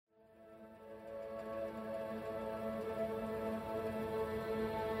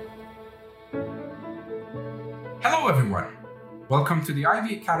Hello, everyone. Welcome to the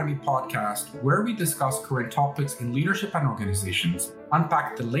Ivy Academy podcast, where we discuss current topics in leadership and organizations,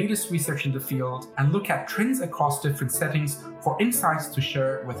 unpack the latest research in the field, and look at trends across different settings for insights to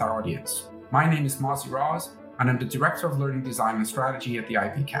share with our audience. My name is Mazi Raz, and I'm the Director of Learning Design and Strategy at the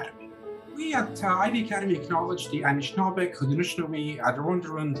Ivy Academy. We at Ivy Academy acknowledge the Anishinaabe, Haudenosaunee,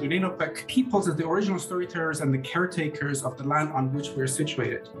 Adirondack, Lenape peoples as the original storytellers and the caretakers of the land on which we are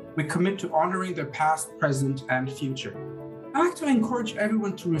situated. We commit to honoring their past, present, and future. I'd like to encourage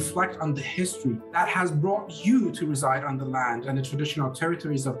everyone to reflect on the history that has brought you to reside on the land and the traditional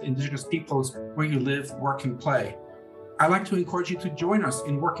territories of the indigenous peoples where you live, work, and play. I'd like to encourage you to join us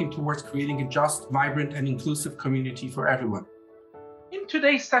in working towards creating a just, vibrant, and inclusive community for everyone. In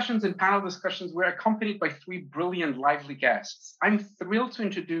today's sessions and panel discussions, we're accompanied by three brilliant, lively guests. I'm thrilled to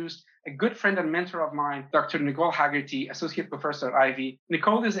introduce a good friend and mentor of mine, Dr. Nicole Haggerty, Associate Professor at Ivy.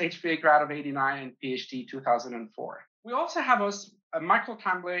 Nicole is HBA grad of 89 and PhD 2004. We also have Michael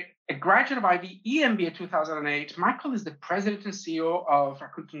Campbell, a graduate of Ivy, EMBA 2008. Michael is the President and CEO of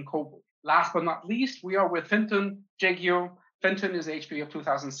Rakuten Kobo. Last but not least, we are with Fenton Jegio. Fenton is HBA of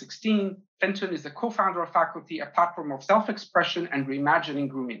 2016. Fenton is the co-founder of Faculty, a platform of self-expression and reimagining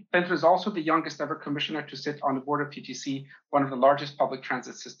grooming. Fenton is also the youngest ever commissioner to sit on the board of TTC, one of the largest public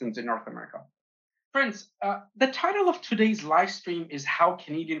transit systems in North America. Friends, the title of today's live stream is How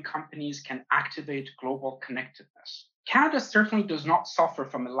Canadian Companies Can Activate Global Connectedness. Canada certainly does not suffer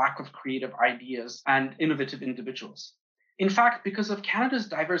from a lack of creative ideas and innovative individuals. In fact, because of Canada's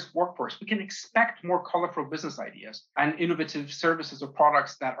diverse workforce, we can expect more colorful business ideas and innovative services or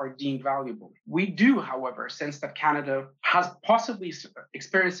products that are deemed valuable. We do, however, sense that Canada has possibly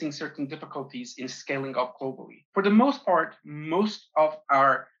experiencing certain difficulties in scaling up globally. For the most part, most of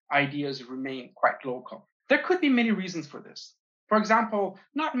our ideas remain quite local. There could be many reasons for this. For example,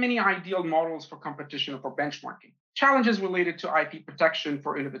 not many ideal models for competition or for benchmarking. Challenges related to IP protection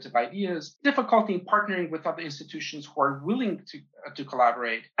for innovative ideas, difficulty in partnering with other institutions who are willing to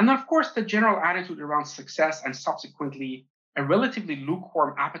collaborate, and then, of course, the general attitude around success and subsequently a relatively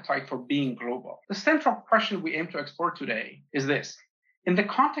lukewarm appetite for being global. The central question we aim to explore today is this. In the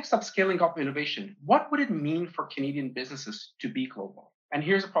context of scaling up innovation, what would it mean for Canadian businesses to be global? And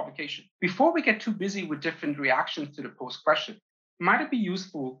here's a provocation. Before we get too busy with different reactions to the posed question, might it be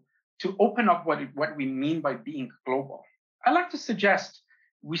useful to open up what we mean by being global? I like to suggest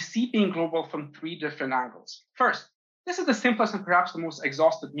we see being global from three different angles. First, this is the simplest and perhaps the most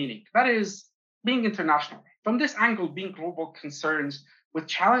exhaustive meaning. That is, being international. From this angle, being global concerns with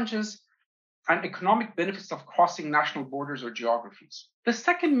challenges and economic benefits of crossing national borders or geographies. The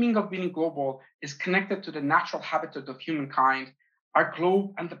second meaning of being global is connected to the natural habitat of humankind, our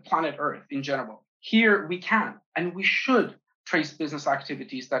globe, and the planet Earth in general. Here we can and we should trace business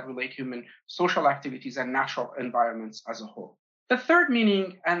activities that relate human social activities and natural environments as a whole. The third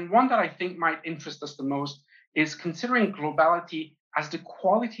meaning, and one that I think might interest us the most, is considering globality as the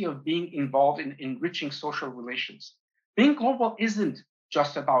quality of being involved in enriching social relations. Being global isn't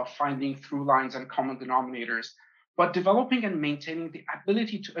just about finding through lines and common denominators, but developing and maintaining the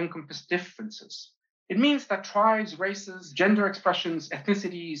ability to encompass differences. It means that tribes, races, gender expressions,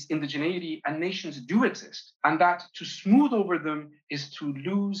 ethnicities, indigeneity, and nations do exist, and that to smooth over them is to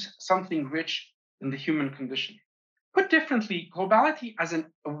lose something rich in the human condition. Put differently, globality as an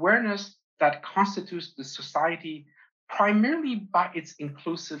awareness that constitutes the society primarily by its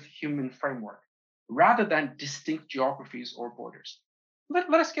inclusive human framework, rather than distinct geographies or borders. Let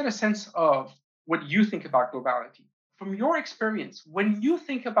us get a sense of what you think about globality. From your experience, when you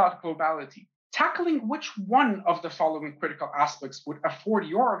think about globality, tackling which one of the following critical aspects would afford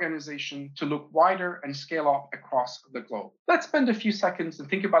your organization to look wider and scale up across the globe? Let's spend a few seconds and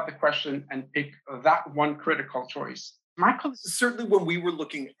think about the question and pick that one critical choice. Michael? Certainly when we were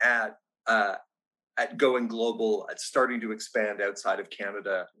looking at going global, at starting to expand outside of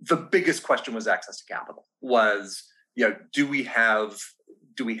Canada, the biggest question was access to capital.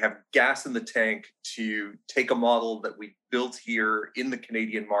 Do we have gas in the tank to take a model that we built here in the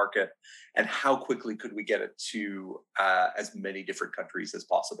Canadian market, and how quickly could we get it to as many different countries as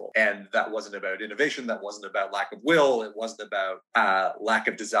possible? And that wasn't about innovation. That wasn't about lack of will. It wasn't about lack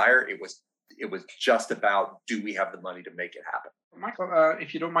of desire. It was just about, do we have the money to make it happen? Michael,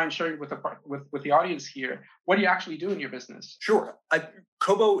 if you don't mind sharing with the audience here, what do you actually do in your business? Sure.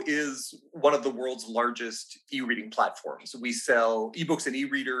 Kobo is one of the world's largest e-reading platforms. We sell ebooks and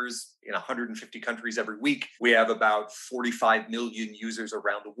e-readers in 150 countries every week. We have about 45 million users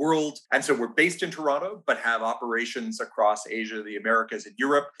around the world. And so we're based in Toronto, but have operations across Asia, the Americas, and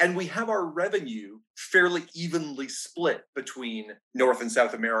Europe. And we have our revenue fairly evenly split between North and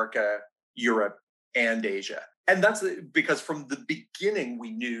South America, Europe, and Asia. And that's because from the beginning,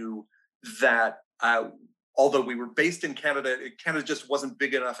 we knew that although we were based in Canada, Canada just wasn't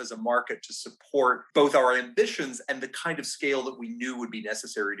big enough as a market to support both our ambitions and the kind of scale that we knew would be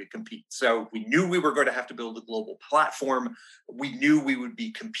necessary to compete. So we knew we were going to have to build a global platform. We knew we would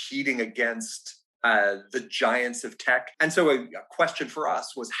be competing against the giants of tech. And so a question for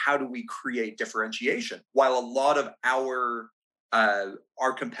us was, how do we create differentiation? While a lot of our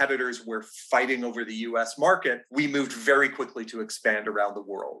competitors were fighting over the US market, we moved very quickly to expand around the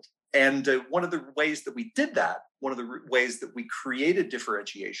world. And one of the ways that we did that, one of the ways that we created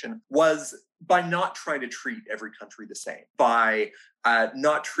differentiation was by not trying to treat every country the same, by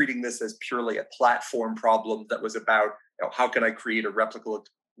not treating this as purely a platform problem that was about, how can I create a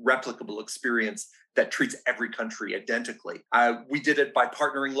replicable experience that treats every country identically. We did it by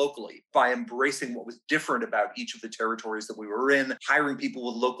partnering locally, by embracing what was different about each of the territories that we were in, hiring people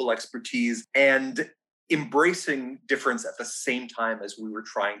with local expertise, and embracing difference at the same time as we were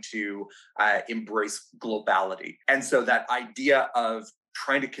trying to embrace globality. And so that idea of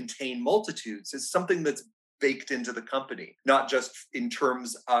trying to contain multitudes is something that's baked into the company, not just in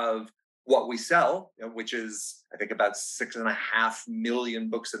terms of what we sell, which is, I think, about 6.5 million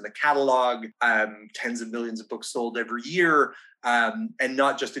books in the catalog, tens of millions of books sold every year, and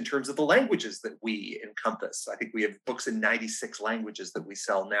not just in terms of the languages that we encompass. I think we have books in 96 languages that we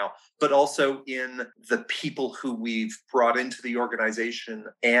sell now, but also in the people who we've brought into the organization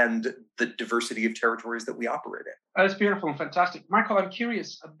and the diversity of territories that we operate in. That's beautiful and fantastic. Michael, I'm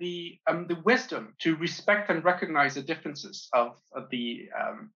curious, the wisdom to respect and recognize the differences of the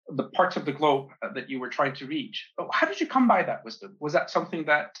parts of the globe that you were trying to reach. How did you come by that wisdom? Was that something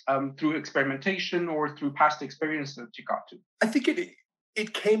that through experimentation or through past experience that you got to? I think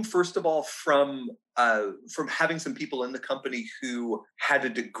it came, first of all, from having some people in the company who had a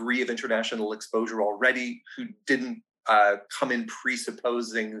degree of international exposure already, who didn't come in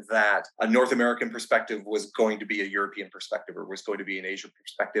presupposing that a North American perspective was going to be a European perspective or was going to be an Asian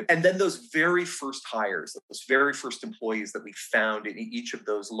perspective. And then those very first hires, those very first employees that we found in each of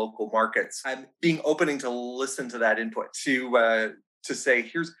those local markets, being opening to listen to that input, to say,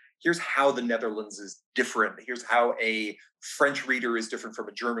 here's how the Netherlands is different. Here's how a French reader is different from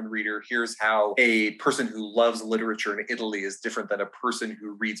a German reader. Here's how a person who loves literature in Italy is different than a person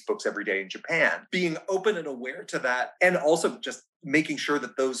who reads books every day in Japan. Being open and aware to that, and also just making sure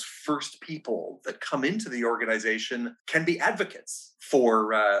that those first people that come into the organization can be advocates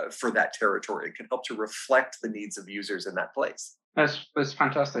for that territory. It can help to reflect the needs of users in that place. That's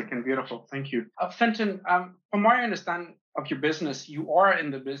fantastic and beautiful. Thank you. Fenton, from what I understand of your business, you are in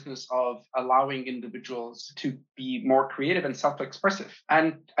the business of allowing individuals to be more creative and self-expressive.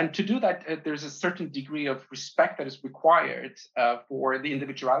 And to do that, there's a certain degree of respect that is required for the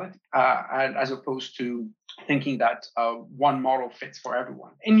individuality, and as opposed to thinking that one model fits for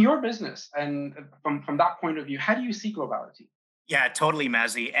everyone. In your business, and from that point of view, how do you see globality? Yeah, totally,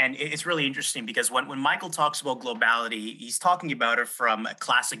 Mazzy. And it's really interesting because when Michael talks about globality, he's talking about it from a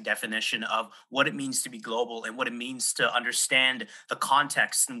classic definition of what it means to be global and what it means to understand the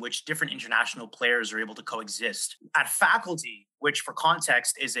context in which different international players are able to coexist. At Faculty, which for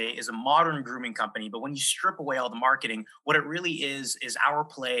context is a modern grooming company, but when you strip away all the marketing, what it really is our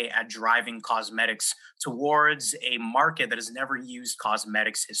play at driving cosmetics towards a market that has never used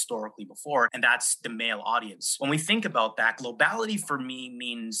cosmetics historically before, and that's the male audience. When we think about that, globality for me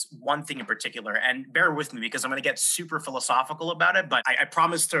means one thing in particular, and bear with me because I'm going to get super philosophical about it, but I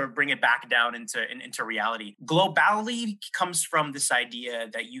promise to bring it back down into reality. Globality comes from this idea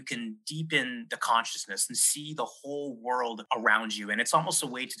that you can deepen the consciousness and see the whole world around you. And it's almost a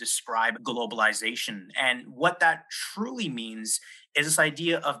way to describe globalization. And what that truly means is this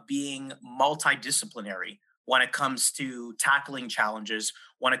idea of being multidisciplinary when it comes to tackling challenges,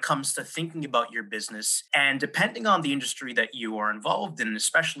 when it comes to thinking about your business. And depending on the industry that you are involved in,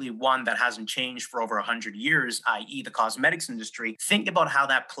 especially one that hasn't changed for over 100 years, i.e. the cosmetics industry, think about how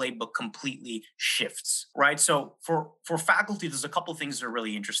that playbook completely shifts, right? So for Faculty, there's a couple of things that are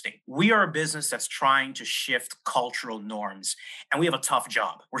really interesting. We are a business that's trying to shift cultural norms, and we have a tough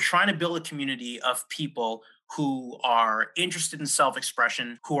job. We're trying to build a community of people who are interested in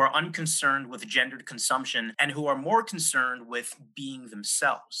self-expression, who are unconcerned with gendered consumption, and who are more concerned with being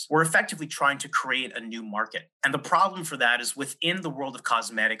themselves. We're effectively trying to create a new market. And the problem for that is within the world of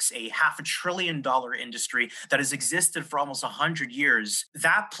cosmetics, a $500 billion industry that has existed for almost 100 years,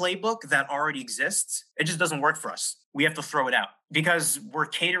 that playbook that already exists, it just doesn't work for us. we have to throw it out because we're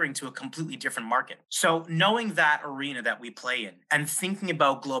catering to a completely different market. So knowing that arena that we play in and thinking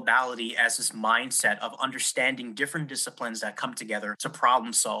about globality as this mindset of understanding different disciplines that come together to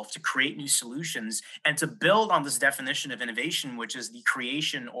problem solve, to create new solutions, and to build on this definition of innovation, which is the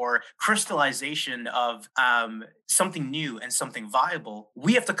creation or crystallization of something new and something viable,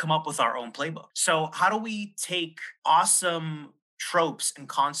 we have to come up with our own playbook. So how do we take awesome tropes and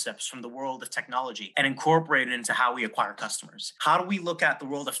concepts from the world of technology and incorporate it into how we acquire customers? How do we look at the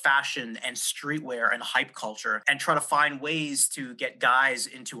world of fashion and streetwear and hype culture and try to find ways to get guys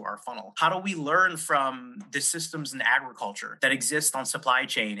into our funnel? How do we learn from the systems in agriculture that exist on supply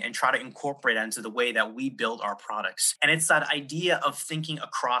chain and try to incorporate it into the way that we build our products? And it's that idea of thinking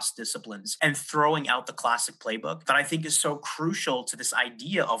across disciplines and throwing out the classic playbook that I think is so crucial to this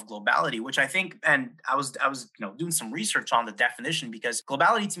idea of globality, which I think, and I was doing some research on the definition, because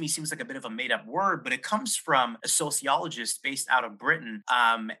globality to me seems like a bit of a made-up word, but it comes from a sociologist based out of Britain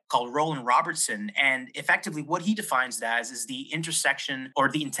called Roland Robertson. And effectively what he defines it as is the intersection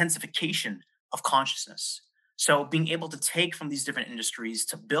or the intensification of consciousness. So being able to take from these different industries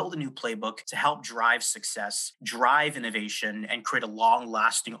to build a new playbook to help drive success, drive innovation, and create a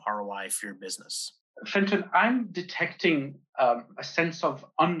long-lasting ROI for your business. Fenton, I'm detecting a sense of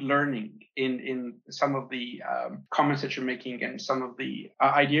unlearning in some of the comments that you're making and some of the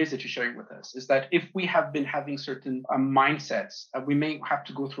ideas that you're sharing with us. Is that if we have been having certain mindsets, we may have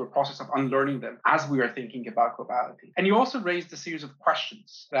to go through a process of unlearning them as we are thinking about globality. And you also raised a series of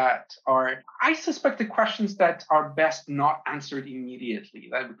questions that are, I suspect, the questions that are best not answered immediately,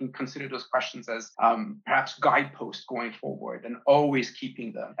 that we can consider those questions as perhaps guideposts going forward and always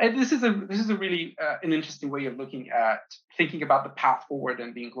keeping them. And this is a really an interesting way of looking at thinking about the path forward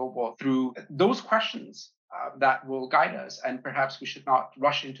and being global through those questions that will guide us, and perhaps we should not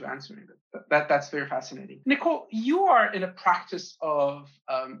rush into answering them. That's very fascinating. Nicole, you are in a practice of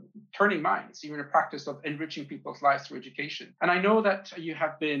turning minds. You're in a practice of enriching people's lives through education. And I know that you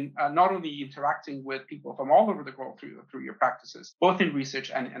have been not only interacting with people from all over the world through your practices, both in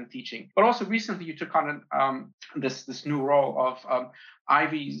research and teaching, but also recently you took on this new role of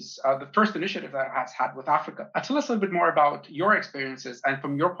Ivy's, the first initiative that it has had with Africa. Tell us a little bit more about your experiences, and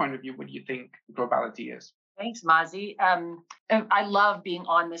from your point of view, what do you think globality is? Thanks, Mazi. I love being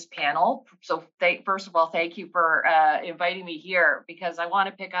on this panel. So first of all, thank you for inviting me here, because I want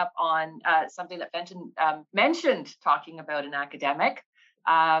to pick up on something that Fenton mentioned, talking about an academic.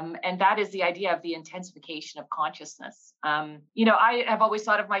 And that is the idea of the intensification of consciousness. I have always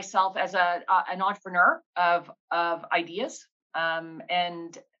thought of myself as an entrepreneur of ideas.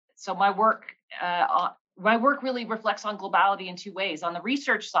 And so my work really reflects on globality in two ways. On the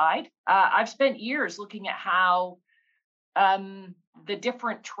research side, I've spent years looking at how the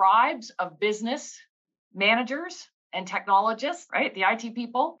different tribes of business managers and technologists, right, the IT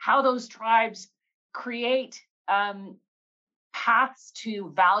people, how those tribes create paths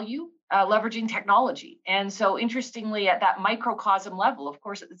to value leveraging technology. And so interestingly, at that microcosm level, of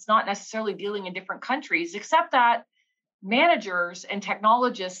course, it's not necessarily dealing in different countries, except that managers and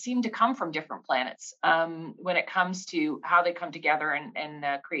technologists seem to come from different planets when it comes to how they come together and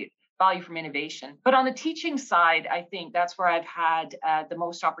create value from innovation. But on the teaching side, I think that's where I've had the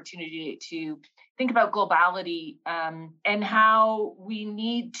most opportunity to think about globality and how we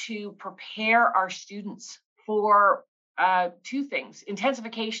need to prepare our students for two things: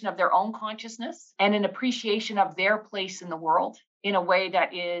 intensification of their own consciousness and an appreciation of their place in the world in a way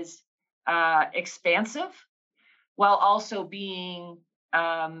that is expansive, while also being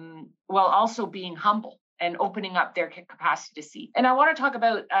humble and opening up their capacity to see. And I want to talk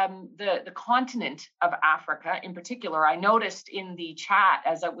about the continent of Africa in particular. I noticed in the chat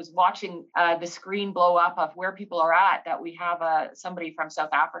as I was watching the screen blow up of where people are at, that we have somebody from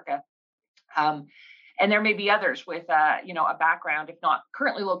South Africa. And there may be others with a background, if not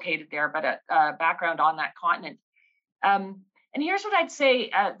currently located there, but a background on that continent. And here's what I'd say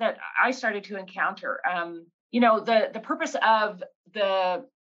that I started to encounter. The purpose of the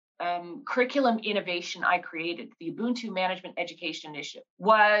curriculum innovation I created, the Ubuntu Management Education Initiative,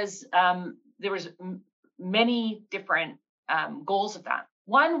 was there was many different goals of that.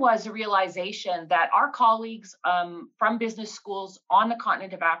 One was a realization that our colleagues from business schools on the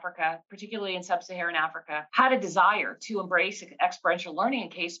continent of Africa, particularly in sub-Saharan Africa, had a desire to embrace experiential learning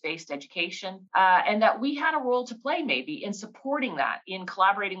and case-based education, and that we had a role to play maybe in supporting that, in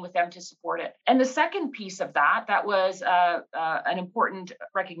collaborating with them to support it. And the second piece of that was an important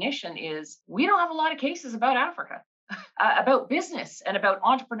recognition is we don't have a lot of cases about Africa. About business and about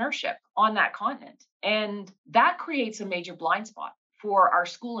entrepreneurship on that continent. And that creates a major blind spot for our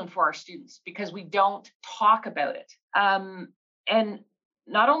school and for our students because we don't talk about it. And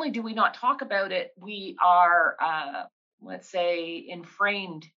not only do we not talk about it, we are, let's say,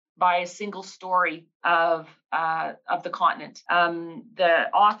 inframed by a single story of the continent. The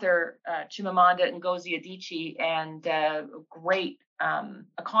author Chimamanda Ngozi Adichie and a great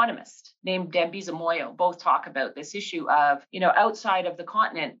economist named Dambisa Moyo both talk about this issue of, outside of the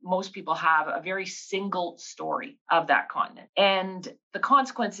continent, most people have a very single story of that continent. And the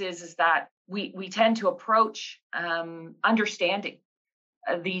consequence is that we tend to approach understanding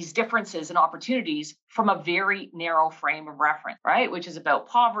these differences and opportunities from a very narrow frame of reference, right? Which is about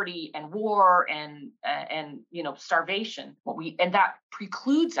poverty and war and starvation. And that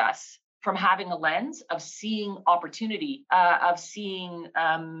precludes us from having a lens of seeing opportunity, of seeing,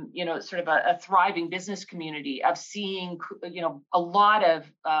 sort of a thriving business community, of seeing, a lot of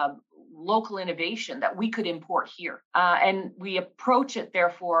local innovation that we could import here. And we approach it,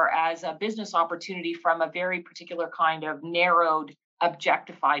 therefore, as a business opportunity from a very particular kind of narrowed,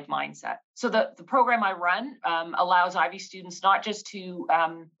 objectified mindset. So the program I run allows Ivy students not just to,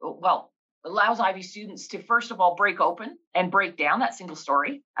 allows Ivy students to, first of all, break open and break down that single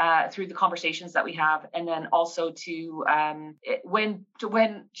story through the conversations that we have. And then also to, when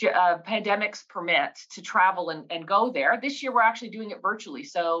pandemics permit, to travel and go there. This year, we're actually doing it virtually.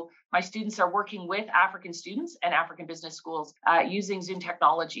 So my students are working with African students and African business schools using Zoom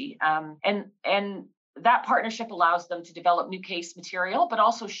technology. And that partnership allows them to develop new case material, but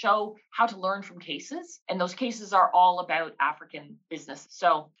also show how to learn from cases. And those cases are all about African business.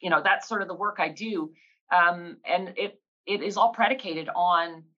 So, that's sort of the work I do. And it is all predicated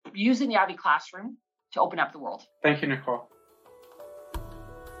on using the Ivy classroom to open up the world. Thank you, Nicole.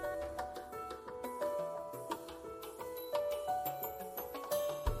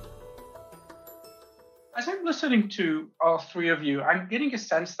 As I'm listening to all three of you, I'm getting a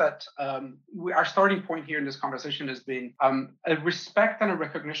sense that our starting point here in this conversation has been a respect and a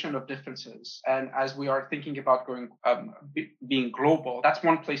recognition of differences. And as we are thinking about being global, that's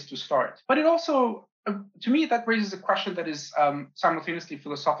one place to start. But it also, to me, that raises a question that is simultaneously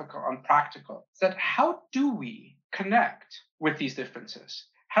philosophical and practical. That how do we connect with these differences?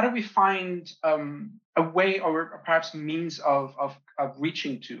 How do we find a way or perhaps means of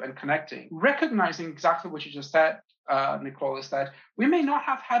reaching to and connecting, recognizing exactly what you just said, Nicole, is that we may not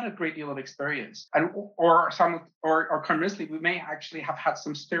have had a great deal of experience, or conversely, we may actually have had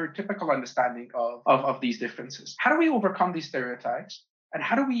some stereotypical understanding of these differences. How do we overcome these stereotypes, and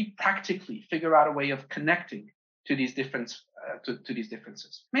how do we practically figure out a way of connecting to these differences?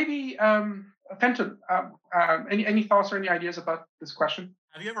 Maybe, Fenton, any thoughts or any ideas about this question?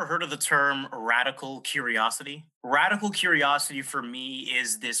 Have you ever heard of the term radical curiosity? Radical curiosity for me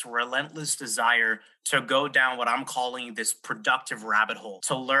is this relentless desire to go down what I'm calling this productive rabbit hole,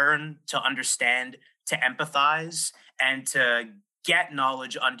 to learn, to understand, to empathize, and to get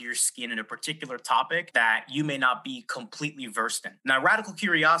knowledge under your skin in a particular topic that you may not be completely versed in. Now, radical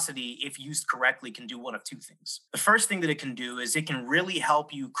curiosity, if used correctly, can do one of two things. The first thing that it can do is it can really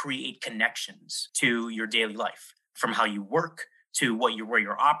help you create connections to your daily life, from how you work to where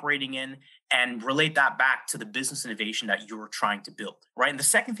you're operating in, and relate that back to the business innovation that you're trying to build, right? And the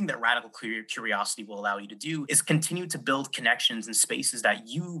second thing that radical curiosity will allow you to do is continue to build connections in spaces that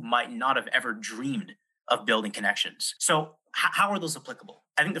you might not have ever dreamed of building connections. So how are those applicable?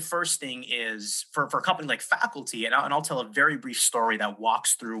 I think the first thing is for a company like Faculty, and I'll tell a very brief story that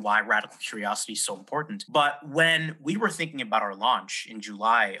walks through why radical curiosity is so important. But when we were thinking about our launch in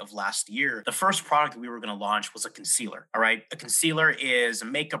July of last year, the first product that we were going to launch was a concealer. All right. A concealer is a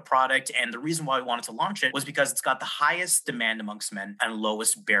makeup product. And the reason why we wanted to launch it was because it's got the highest demand amongst men and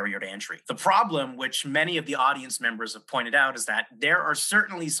lowest barrier to entry. The problem, which many of the audience members have pointed out, is that there are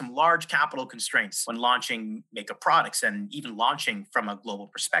certainly some large capital constraints when launching makeup products and even launching from a global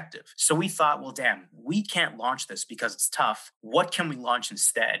perspective. So we thought, well, damn, we can't launch this because it's tough. What can we launch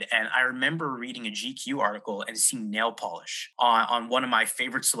instead? And I remember reading a GQ article and seeing nail polish on one of my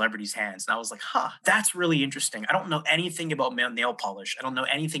favorite celebrities' hands. And I was like, that's really interesting. I don't know anything about nail polish. I don't know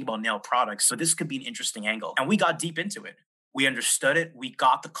anything about nail products. So this could be an interesting angle. And we got deep into it. We understood it. We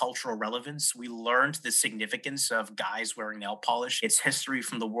got the cultural relevance. We learned the significance of guys wearing nail polish, its history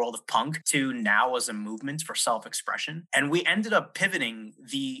from the world of punk to now as a movement for self-expression. And we ended up pivoting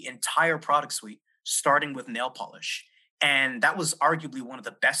the entire product suite, starting with nail polish. And that was arguably one of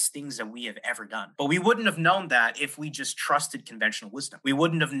the best things that we have ever done. But we wouldn't have known that if we just trusted conventional wisdom. We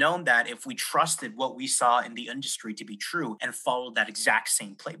wouldn't have known that if we trusted what we saw in the industry to be true and followed that exact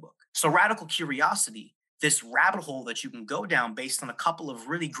same playbook. So radical curiosity this rabbit hole that you can go down based on a couple of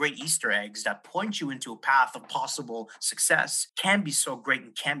really great Easter eggs that point you into a path of possible success can be so great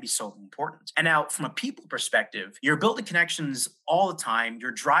and can be so important. And now from a people perspective, you're building connections all the time,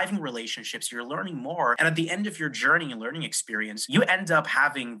 you're driving relationships, you're learning more. And at the end of your journey and learning experience, you end up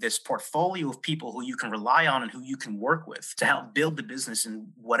having this portfolio of people who you can rely on and who you can work with to help build the business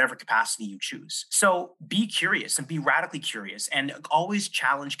in whatever capacity you choose. So be curious and be radically curious and always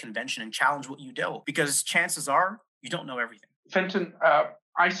challenge convention and challenge what you do, because chances are you don't know everything. Fenton,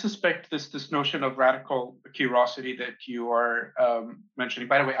 I suspect this notion of radical curiosity that you are mentioning.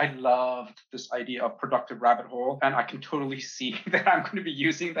 By the way, I loved this idea of productive rabbit hole, and I can totally see that I'm going to be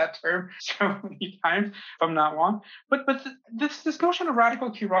using that term so many times from now on. But this notion of radical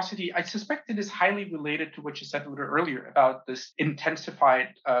curiosity, I suspect it is highly related to what you said a little earlier about this intensified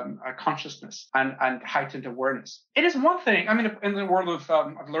consciousness and heightened awareness. It is one thing. I mean, in the world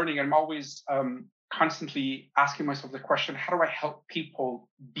of learning, I'm always constantly asking myself the question, how do I help people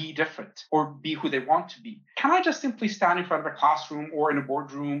be different or be who they want to be? Can I just simply stand in front of a classroom or in a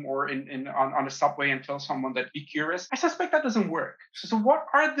boardroom or on a subway and tell someone that be curious? I suspect that doesn't work. So what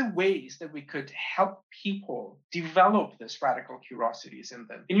are the ways that we could help people develop this radical curiosities in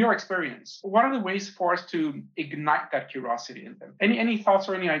them? In your experience, what are the ways for us to ignite that curiosity in them? Any thoughts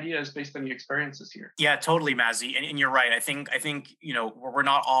or any ideas based on your experiences here? Yeah, totally, Mazzy. And you're right. I think, we're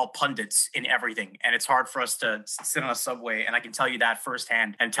not all pundits in everything. And it's hard for us to sit on a subway, and I can tell you that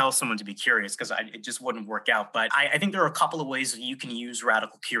firsthand, and tell someone to be curious, because it just wouldn't work out. But I think there are a couple of ways that you can use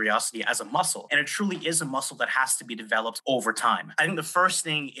radical curiosity as a muscle. And it truly is a muscle that has to be developed over time. I think the first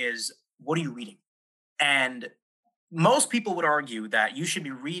thing is, what are you reading? And most people would argue that you should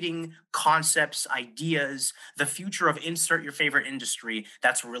be reading concepts, ideas, the future of insert your favorite industry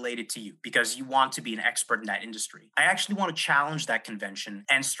that's related to you because you want to be an expert in that industry. I actually want to challenge that convention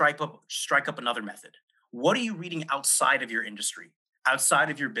and strike up another method. What are you reading outside of your industry, outside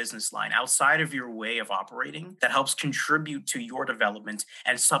of your business line, outside of your way of operating that helps contribute to your development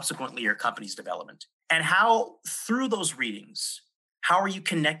and subsequently your company's development? And how, through those readings, how are you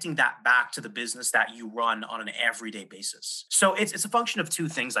connecting that back to the business that you run on an everyday basis? So it's a function of two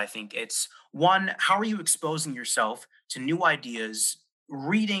things, I think. It's one, how are you exposing yourself to new ideas,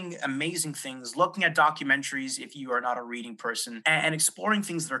 reading amazing things, looking at documentaries if you are not a reading person, and exploring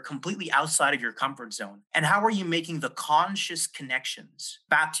things that are completely outside of your comfort zone? And how are you making the conscious connections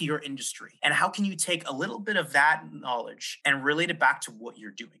back to your industry? And how can you take a little bit of that knowledge and relate it back to what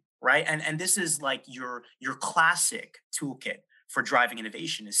you're doing, right? And this is like your classic toolkit for driving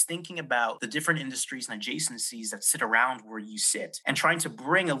innovation, is thinking about the different industries and adjacencies that sit around where you sit and trying to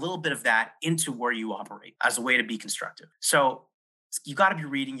bring a little bit of that into where you operate as a way to be constructive. So you got to be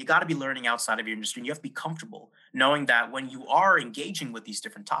reading, you got to be learning outside of your industry, and you have to be comfortable knowing that when you are engaging with these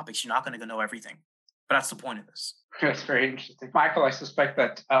different topics, you're not going to know everything. But that's the point of this. That's very interesting. Michael, I suspect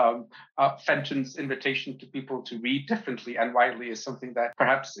that Fenton's invitation to people to read differently and widely is something that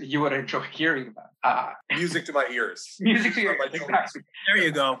perhaps you would enjoy hearing about. Music to my ears. Music to your ears, exactly. There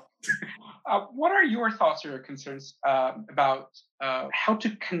you go. What are your thoughts or your concerns about how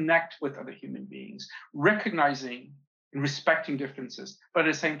to connect with other human beings, recognizing and respecting differences, but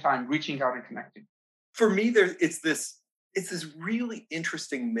at the same time, reaching out and connecting? For me, it's this really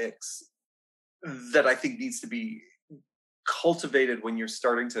interesting mix that I think needs to be cultivated when you're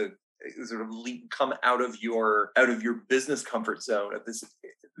starting to sort of come out of your business comfort zone, of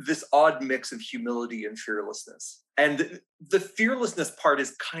this odd mix of humility and fearlessness. And the fearlessness part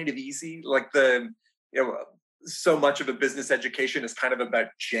is kind of easy. Like so much of a business education is kind of about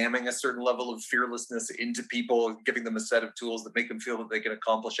jamming a certain level of fearlessness into people, giving them a set of tools that make them feel that they can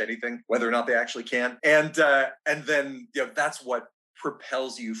accomplish anything, whether or not they actually can. And then that's what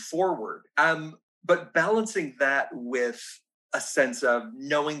propels you forward. But balancing that with a sense of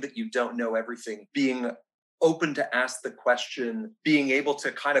knowing that you don't know everything, being open to ask the question, being able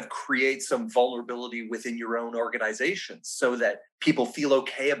to kind of create some vulnerability within your own organization so that people feel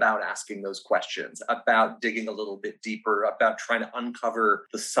okay about asking those questions, about digging a little bit deeper, about trying to uncover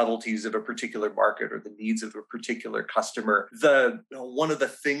the subtleties of a particular market or the needs of a particular customer. One of the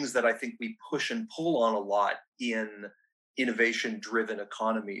things that I think we push and pull on a lot in innovation-driven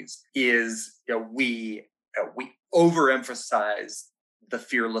economies is we overemphasize the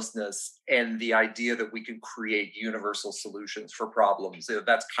fearlessness and the idea that we can create universal solutions for problems.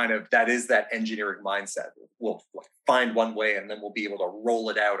 That is that engineering mindset. We'll find one way and then we'll be able to roll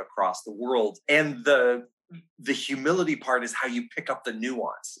it out across the world. And the humility part is how you pick up the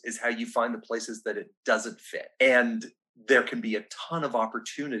nuance, is how you find the places that it doesn't fit. And there can be a ton of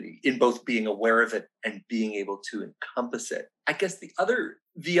opportunity in both being aware of it and being able to encompass it. I guess the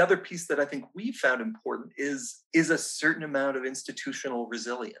other piece that I think we found important is a certain amount of institutional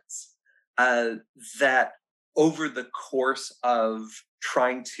resilience, that over the course of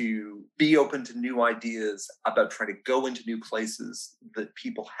trying to be open to new ideas, about trying to go into new places that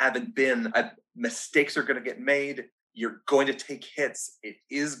people haven't been, mistakes are going to get made. You're going to take hits. It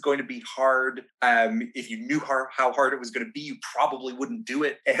is going to be hard. If you knew how hard it was going to be, you probably wouldn't do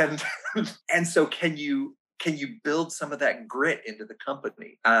it. And so can you build some of that grit into the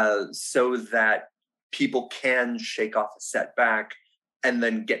company, so that people can shake off a setback and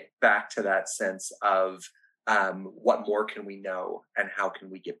then get back to that sense of what more can we know and how can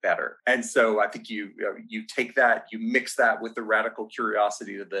we get better? And so I think you take that, you mix that with the radical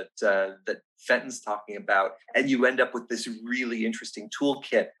curiosity that Fenton's talking about, and you end up with this really interesting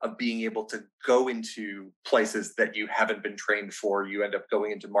toolkit of being able to go into places that you haven't been trained for. You end up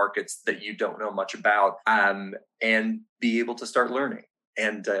going into markets that you don't know much about, and be able to start learning.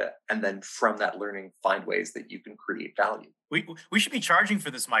 And then from that learning, find ways that you can create value. We should be charging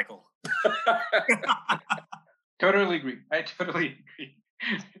for this, Michael. Totally agree. I totally agree.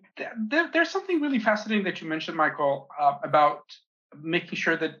 There's something really fascinating that you mentioned, Michael, about making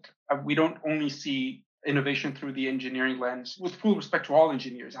sure that we don't only see innovation through the engineering lens, with full respect to all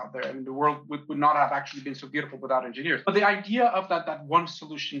engineers out there. I mean, the world would not have actually been so beautiful without engineers. But the idea of that one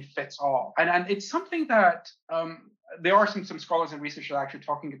solution fits all. And it's something that there are some scholars and researchers actually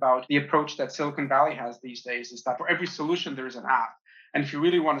talking about the approach that Silicon Valley has these days, is that for every solution, there is an app. And if you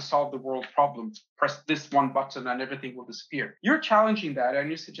really want to solve the world's problems, press this one button and everything will disappear. You're challenging that, and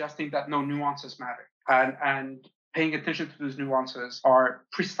you're suggesting that no, nuances matter. And paying attention to those nuances are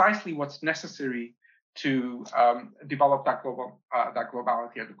precisely what's necessary to develop that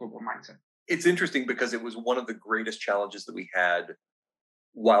globality or the global mindset. It's interesting because it was one of the greatest challenges that we had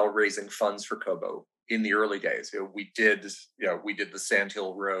while raising funds for Kobo in the early days. We did the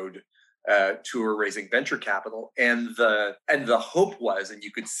Sandhill Road tour raising venture capital, and the hope was, and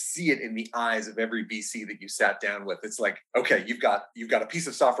you could see it in the eyes of every VC that you sat down with, it's like, okay, you've got a piece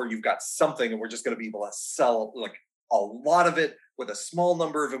of software, you've got something, and we're just going to be able to sell like a lot of it with a small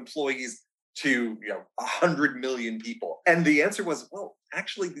number of employees to 100 million people. And the answer was, well,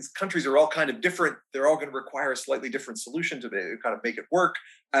 actually these countries are all kind of different. They're all going to require a slightly different solution to kind of make it work.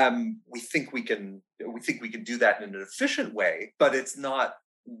 We think we can do that in an efficient way, but it's not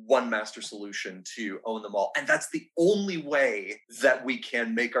one master solution to own them all. And that's the only way that we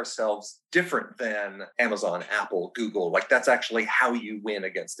can make ourselves different than Amazon, Apple, Google. Like, that's actually how you win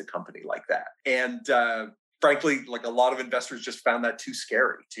against a company like that. And frankly, like, a lot of investors just found that too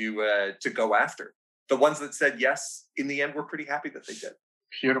scary to go after. The ones that said yes, in the end, we're pretty happy that they did.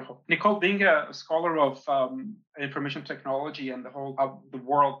 Beautiful. Nicole, being a scholar of information technology and the whole of the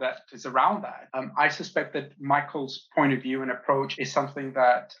world that is around that, I suspect that Michael's point of view and approach is something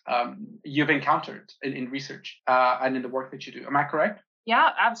that you've encountered in research and in the work that you do. Am I correct? Yeah,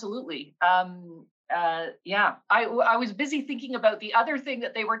 absolutely. I was busy thinking about the other thing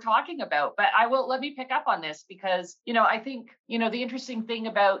that they were talking about, but let me pick up on this because, I think, the interesting thing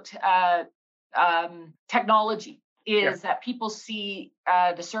about technology is that people see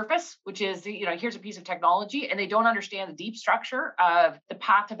the surface, which is, here's a piece of technology, and they don't understand the deep structure of the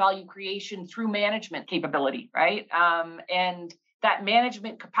path to value creation through management capability, right? And that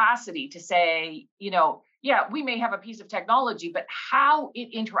management capacity to say, we may have a piece of technology, but how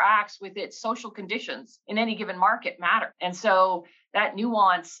it interacts with its social conditions in any given market matter. And so that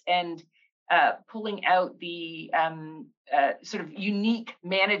nuance and pulling out the sort of unique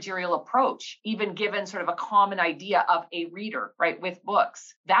managerial approach, even given sort of a common idea of a reader, right, with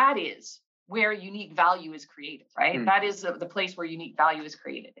books, that is where unique value is created, right? That is the place where unique value is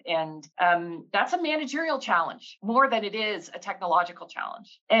created. And that's a managerial challenge more than it is a technological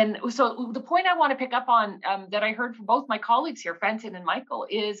challenge. And so the point I want to pick up on that I heard from both my colleagues here, Fenton and Michael,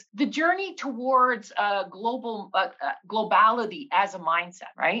 is the journey towards globality as a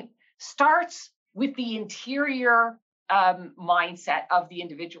mindset, right? Starts with the interior mindset of the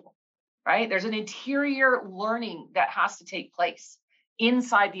individual, right? There's an interior learning that has to take place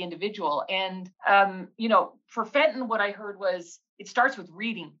inside the individual. And, for Fenton, what I heard was it starts with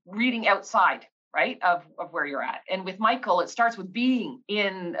reading outside, right, of where you're at. And with Michael, it starts with being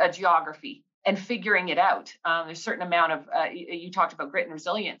in a geography and figuring it out. There's a certain amount of, you talked about grit and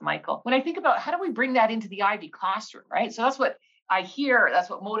resilience, Michael. When I think about how do we bring that into the Ivy classroom, right? So that's what I hear, that's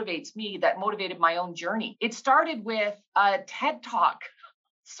what motivates me, that motivated my own journey. It started with a TED Talk.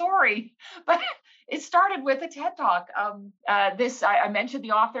 Sorry, but It started with a TED Talk. I mentioned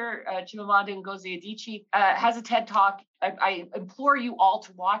the author, Chimamanda Ngozi Adichie, has a TED Talk. I implore you all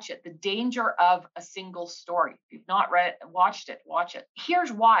to watch it. The Danger of a Single Story. If you've not watched it, watch it.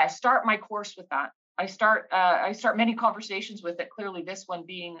 Here's why. I start my course with that. I start many conversations with it. Clearly, this one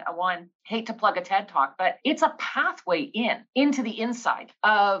being a one. Hate to plug a TED Talk, but it's a pathway into the inside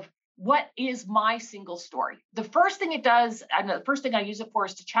of what is my single story. The first thing it does, and the first thing I use it for,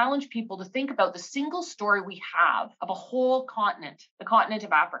 is to challenge people to think about the single story we have of a whole continent, the continent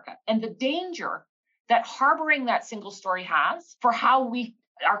of Africa, and the danger that harboring that single story has for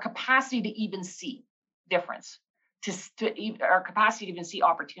our capacity to even see difference. Our capacity to even see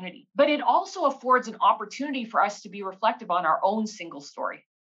opportunity. But it also affords an opportunity for us to be reflective on our own single story,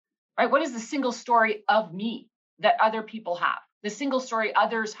 right? What is the single story of me that other people have? The single story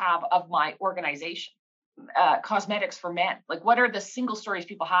others have of my organization, Cosmetics for Men. Like, what are the single stories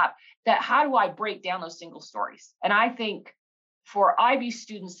people have? How do I break down those single stories? And I think for IB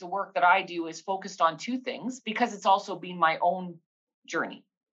students, the work that I do is focused on two things, because it's also been my own journey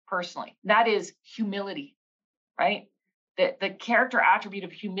personally. That is humility. Right? The character attribute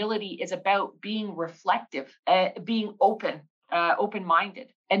of humility is about being reflective, being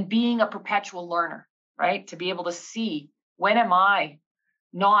open-minded, and being a perpetual learner, right? To be able to see, when am I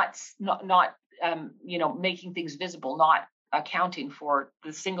not making things visible, not accounting for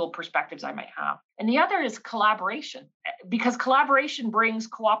the single perspectives I might have. And the other is collaboration, because collaboration brings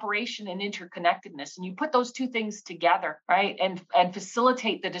cooperation and interconnectedness. And you put those two things together, right? And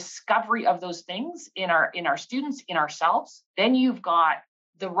facilitate the discovery of those things in our students, in ourselves. Then you've got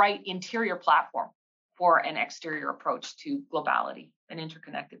the right interior platform for an exterior approach to globality and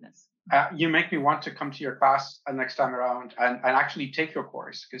interconnectedness. You make me want to come to your class next time around and actually take your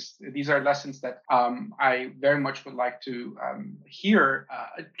course, because these are lessons that I very much would like to hear,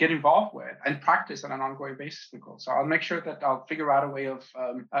 get involved with, and practice on an ongoing basis, Nicole. So I'll make sure that I'll figure out a way of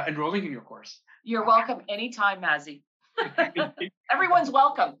enrolling in your course. You're welcome anytime, Mazzy. Everyone's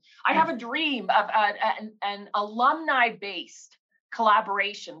welcome. I have a dream of an alumni-based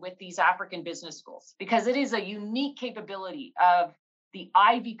collaboration with these African business schools, because it is a unique capability of the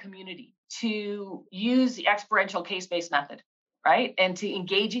Ivy community to use the experiential case-based method, right? And to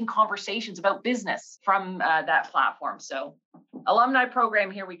engage in conversations about business from that platform. So alumni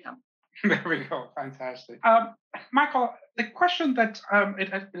program, here we come. There we go. Fantastic. Michael, the question that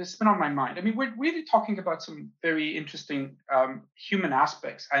it's been on my mind, I mean, we're really talking about some very interesting human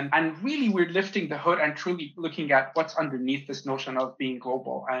aspects, and really we're lifting the hood and truly looking at what's underneath this notion of being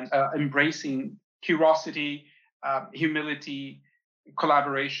global and embracing curiosity, humility,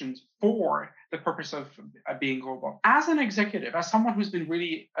 collaborations for the purpose of being global. As an executive, as someone who's been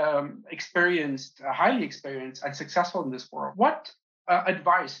really experienced, highly experienced and successful in this world, what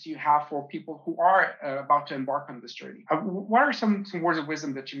advice do you have for people who are about to embark on this journey? What are some words of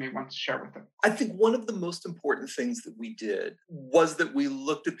wisdom that you may want to share with them? I think one of the most important things that we did was that we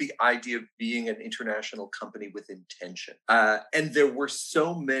looked at the idea of being an international company with intention. And there were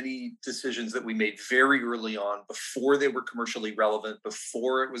so many decisions that we made very early on, before they were commercially relevant,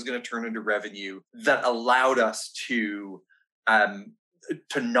 before it was going to turn into revenue, that allowed us to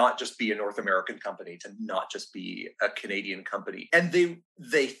not just be a North American company, to not just be a Canadian company. And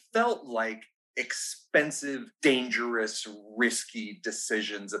they felt like expensive, dangerous, risky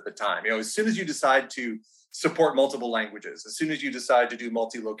decisions at the time. As soon as you decide to support multiple languages, as soon as you decide to do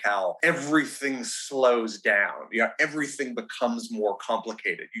multi-locale, everything slows down. Everything becomes more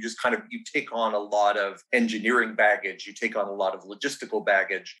complicated. You just you take on a lot of engineering baggage, you take on a lot of logistical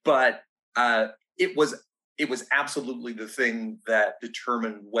baggage, but it was absolutely the thing that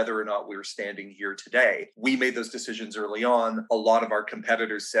determined whether or not we were standing here today. We made those decisions early on. A lot of our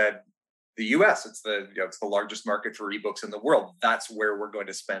competitors said, the US, it's the largest market for ebooks in the world. That's where we're going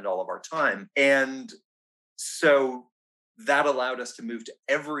to spend all of our time. And so that allowed us to move to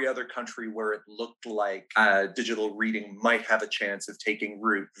every other country where it looked like digital reading might have a chance of taking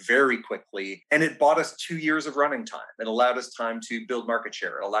root very quickly. And it bought us 2 years of running time. It allowed us time to build market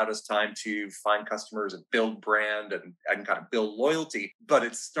share. It allowed us time to find customers and build brand and kind of build loyalty. But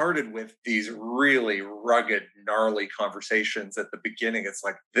it started with these really rugged, gnarly conversations at the beginning. It's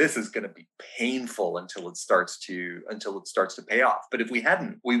like, this is going to be painful until it starts to pay off. But if we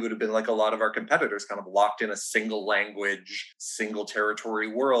hadn't, we would have been like a lot of our competitors, kind of locked in a single language, single territory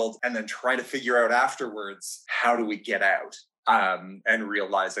world, and then try to figure out afterwards, how do we get out? and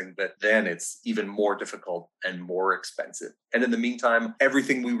realizing that then it's even more difficult and more expensive. And in the meantime,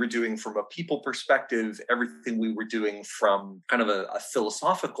 everything we were doing from a people perspective, everything we were doing from kind of a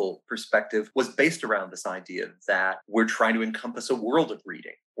philosophical perspective was based around this idea that we're trying to encompass a world of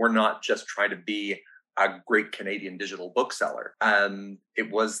reading. We're not just trying to be a great Canadian digital bookseller.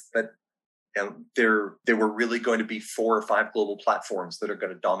 It was that there were really going to be 4 or 5 global platforms that are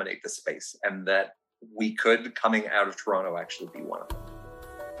going to dominate the space, and that we could, coming out of Toronto, actually be one of them.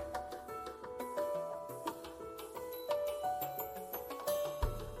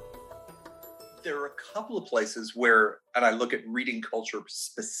 There are a couple of places where, and I look at reading culture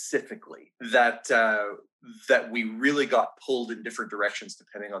specifically, that we really got pulled in different directions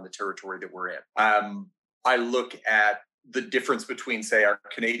depending on the territory that we're in. I look at the difference between, say, our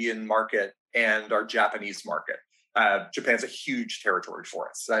Canadian market and our Japanese market. Japan's a huge territory for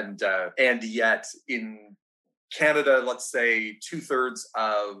us, and yet in Canada, let's say 2/3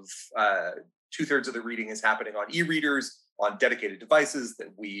 of the reading is happening on e-readers, on dedicated devices that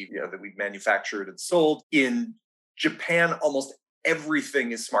we manufactured and sold. In Japan, almost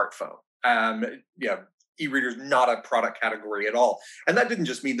everything is smartphone. E-readers not a product category at all, and that didn't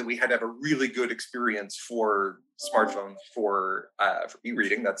just mean that we had to have a really good experience for smartphones for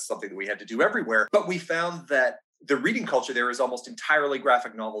e-reading. That's something that we had to do everywhere. But we found that the reading culture there is almost entirely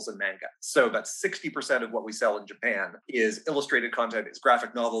graphic novels and manga. So about 60% of what we sell in Japan is illustrated content, is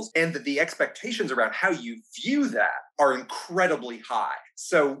graphic novels, and that the expectations around how you view that are incredibly high.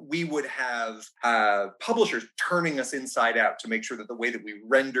 So we would have publishers turning us inside out to make sure that the way that we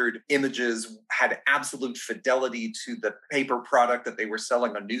rendered images had absolute fidelity to the paper product that they were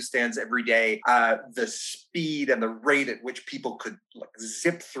selling on newsstands every day. The speed and the rate at which people could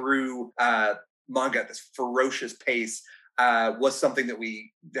zip through manga at this ferocious pace was something that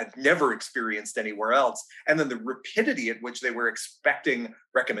we had never experienced anywhere else. And then the rapidity at which they were expecting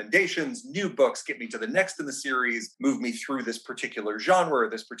recommendations, new books, get me to the next in the series, move me through this particular genre,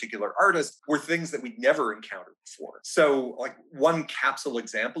 this particular artist, were things that we'd never encountered before. So like one capsule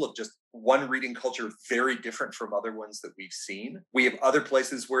example of just one reading culture very different from other ones that we've seen. We have other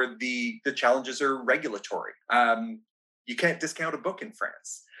places where the challenges are regulatory. You can't discount a book in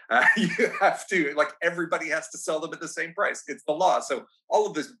France. You have to, everybody has to sell them at the same price. It's the law. So all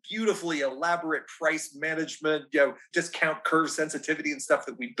of this beautifully elaborate price management, discount curve sensitivity and stuff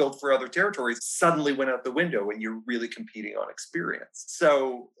that we built for other territories suddenly went out the window when you're really competing on experience.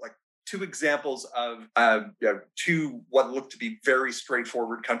 So 2 examples of 2 what looked to be very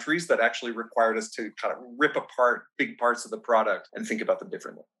straightforward countries that actually required us to kind of rip apart big parts of the product and think about them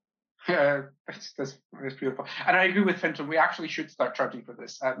differently. That's beautiful. And I agree with Fenton. We actually should start charging for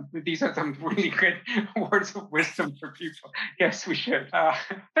this. These are some really good words of wisdom for people. Yes, we should.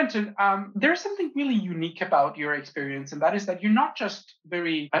 Fenton, there's something really unique about your experience, and that is that you're not just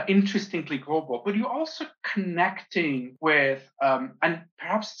very interestingly global, but you're also connecting with and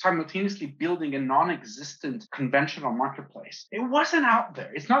perhaps simultaneously building a non-existent conventional marketplace. It wasn't out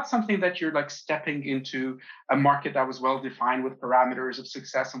there. It's not something that you're stepping into a market that was well defined with parameters of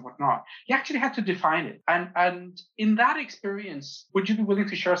success and whatnot. You actually had to define it. And in that experience, would you be willing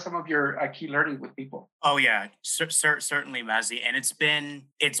to share some of your key learning with people? Oh yeah, certainly, Mazzy. And it's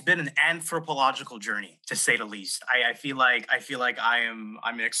been an anthropological journey, to say the least. I feel like I'm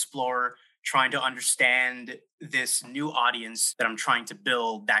an explorer trying to understand this new audience that I'm trying to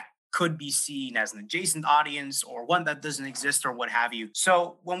build that could be seen as an adjacent audience or one that doesn't exist or what have you.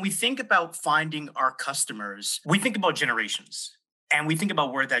 So when we think about finding our customers, we think about generations. And we think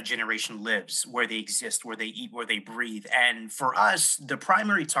about where that generation lives, where they exist, where they eat, where they breathe. And for us, the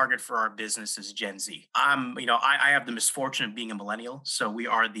primary target for our business is Gen Z. I have the misfortune of being a millennial, so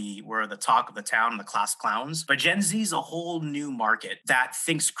we're the talk of the town, the class clowns. But Gen Z is a whole new market that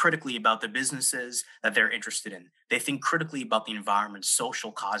thinks critically about the businesses that they're interested in. They think critically about the environment,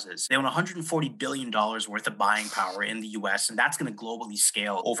 social causes. They own $140 billion worth of buying power in the US, and that's going to globally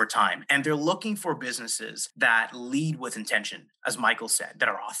scale over time. And they're looking for businesses that lead with intention, as Michael said, that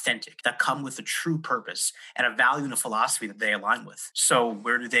are authentic, that come with a true purpose and a value and a philosophy that they align with. So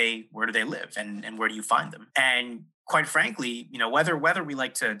where do they live and where do you find them? And quite frankly, whether we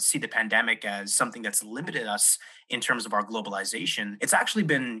like to see the pandemic as something that's limited us in terms of our globalization, it's actually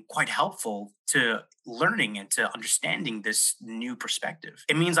been quite helpful to learning and to understanding this new perspective.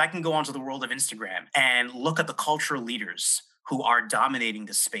 It means I can go onto the world of Instagram and look at the cultural leaders who are dominating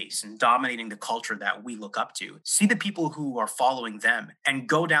the space and dominating the culture that we look up to. See the people who are following them and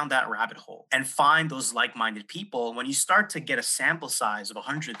go down that rabbit hole and find those like-minded people. When you start to get a sample size of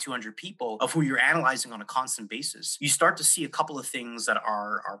 100, 200 people of who you're analyzing on a constant basis, you start to see a couple of things that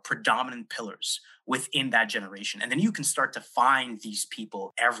are predominant pillars within that generation. And then you can start to find these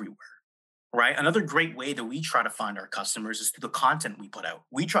people everywhere. Right. Another great way that we try to find our customers is through the content we put out.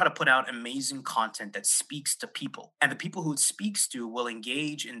 We try to put out amazing content that speaks to people, and the people who it speaks to will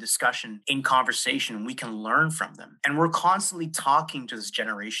engage in discussion, in conversation, and we can learn from them. And we're constantly talking to this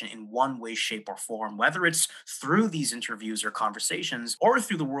generation in one way, shape, or form, whether it's through these interviews or conversations or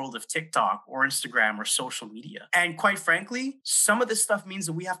through the world of TikTok or Instagram or social media. And quite frankly, some of this stuff means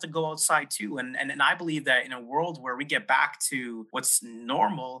that we have to go outside too. And I believe that in a world where we get back to what's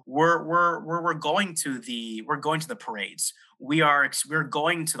normal, we're going to the parades. We're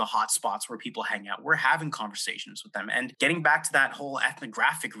going to the hot spots where people hang out. We're having conversations with them, and getting back to that whole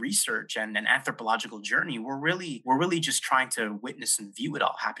ethnographic research and an anthropological journey. We're really just trying to witness and view it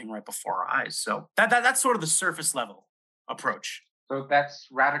all happening right before our eyes. So that's sort of the surface level approach. So that's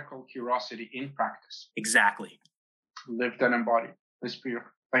radical curiosity in practice. Exactly. Lived and embodied. That's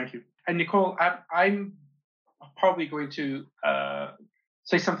beautiful. Thank you. And Nicole, I'm probably going to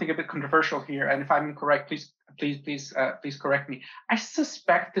say something a bit controversial here, and if I'm incorrect, please correct me. I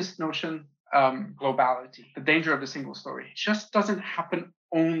suspect this notion, globality, the danger of the single story, just doesn't happen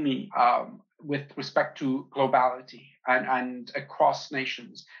only with respect to globality and across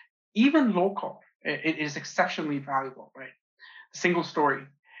nations. Even local, it is exceptionally valuable, right? Single story.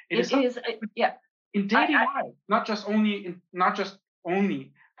 It is in daily life, not just only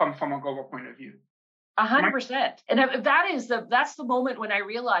from a global point of view. 100%. And that's the moment when I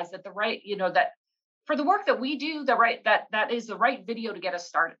realized that that for the work that we do, that is the right video to get us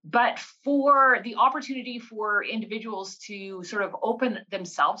started. But for the opportunity for individuals to sort of open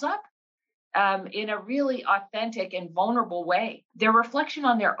themselves up in a really authentic and vulnerable way, their reflection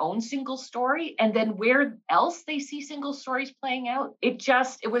on their own single story, and then where else they see single stories playing out, it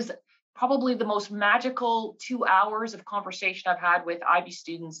was probably the most magical 2 hours of conversation I've had with IB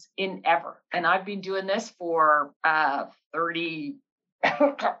students in ever. And I've been doing this for 30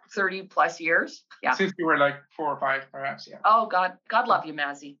 plus years. Yeah. Since you were like 4 or 5, perhaps. Yeah. Oh, God love you,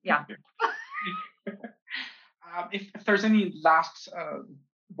 Mazzy. Yeah. If there's any last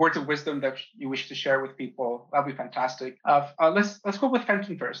words of wisdom that you wish to share with people, that'd be fantastic. Let's go with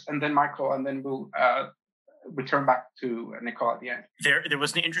Fenton first, and then Michael, and then we'll return back to Nicole at the end. There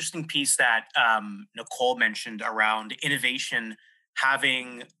was an interesting piece that Nicole mentioned around innovation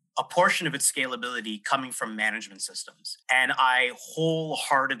having a portion of its scalability coming from management systems. And I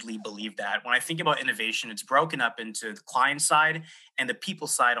wholeheartedly believe that. When I think about innovation, it's broken up into the client side and the people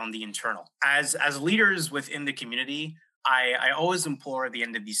side on the internal. As leaders within the community, I always implore at the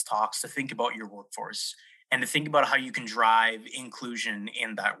end of these talks to think about your workforce and to think about how you can drive inclusion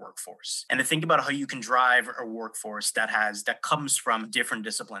in that workforce, and to think about how you can drive a workforce that comes from different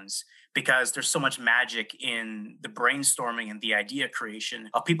disciplines, because there's so much magic in the brainstorming and the idea creation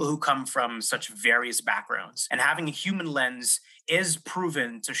of people who come from such various backgrounds. And having a human lens is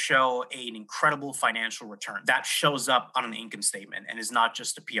proven to show an incredible financial return that shows up on an income statement and is not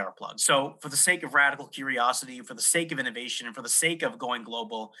just a PR plug. So for the sake of radical curiosity, for the sake of innovation, and for the sake of going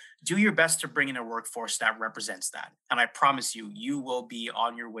global, do your best to bring in a workforce that represents that. And I promise you, you will be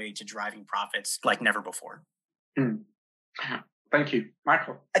on your way to driving profits like never before. Thank you.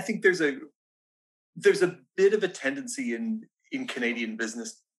 Michael? I think there's a bit of a tendency in Canadian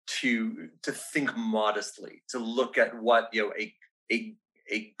business to think modestly, to look at what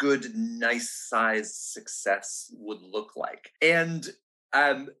a good, nice size success would look like. And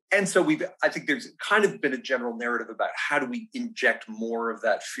so I think there's kind of been a general narrative about how do we inject more of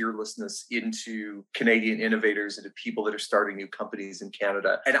that fearlessness into Canadian innovators, into people that are starting new companies in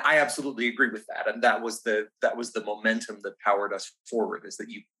Canada. And I absolutely agree with that. And that was the momentum that powered us forward, is that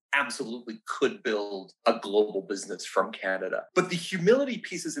you absolutely could build a global business from Canada. But the humility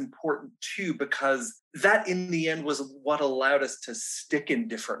piece is important too, because that in the end was what allowed us to stick in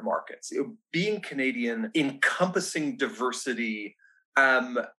different markets. Being Canadian, encompassing diversity,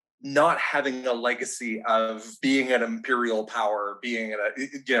 not having a legacy of being an imperial power, being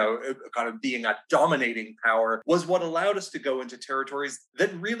being a dominating power, was what allowed us to go into territories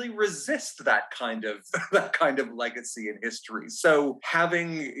that really resist that kind of legacy and history. So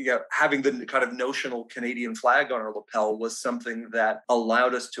having the kind of notional Canadian flag on our lapel was something that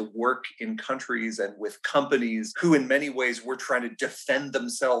allowed us to work in countries and with companies who in many ways were trying to defend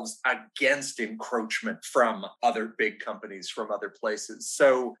themselves against encroachment from other big companies from other places.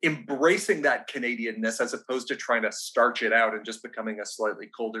 So embracing that Canadianness as opposed to trying to starch it out and just becoming a slightly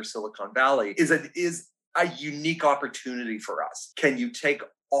colder Silicon Valley is a unique opportunity for us. Can you take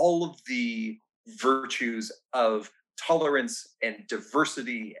all of the virtues of tolerance and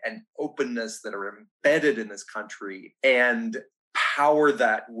diversity and openness that are embedded in this country and power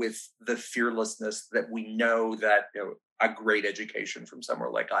that with the fearlessness that we know that a great education from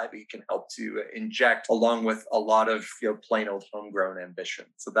somewhere like Ivy can help to inject, along with a lot of plain old homegrown ambition.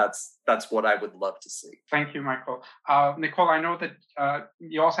 So that's what I would love to see. Thank you, Michael. Nicole, I know that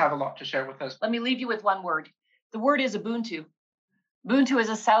you also have a lot to share with us. Let me leave you with one word. The word is Ubuntu. Ubuntu is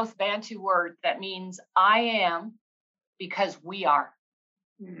a South Bantu word that means I am because we are.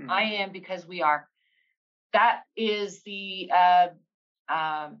 I am because we are. That is the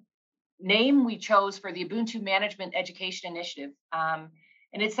name we chose for the Ubuntu Management Education Initiative. And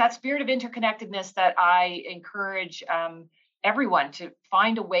it's that spirit of interconnectedness that I encourage everyone to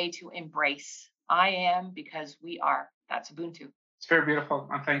find a way to embrace. I am because we are. That's Ubuntu. It's very beautiful,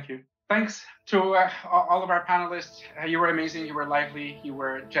 and thank you. Thanks to all of our panelists. You were amazing, you were lively, you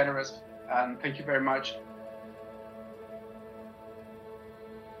were generous, and thank you very much.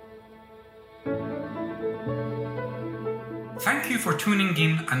 Thank you for tuning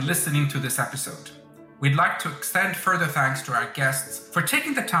in and listening to this episode. We'd like to extend further thanks to our guests for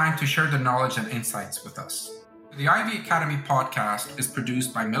taking the time to share their knowledge and insights with us. The Ivy Academy podcast is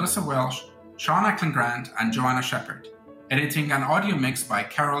produced by Melissa Welsh, Sean Eklund-Grant, and Joanna Shepard. Editing and audio mix by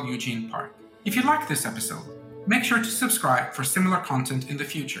Carol Eugene Park. If you like this episode, make sure to subscribe for similar content in the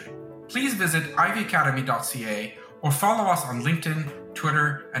future. Please visit ivyacademy.ca or follow us on LinkedIn,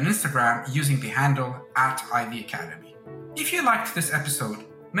 Twitter, and Instagram using the handle @ivyacademy. If you liked this episode,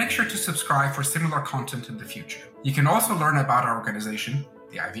 make sure to subscribe for similar content in the future. You can also learn about our organization,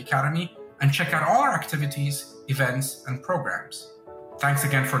 the Ivy Academy, and check out all our activities, events, and programs. Thanks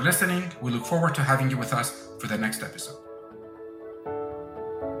again for listening. We look forward to having you with us for the next episode.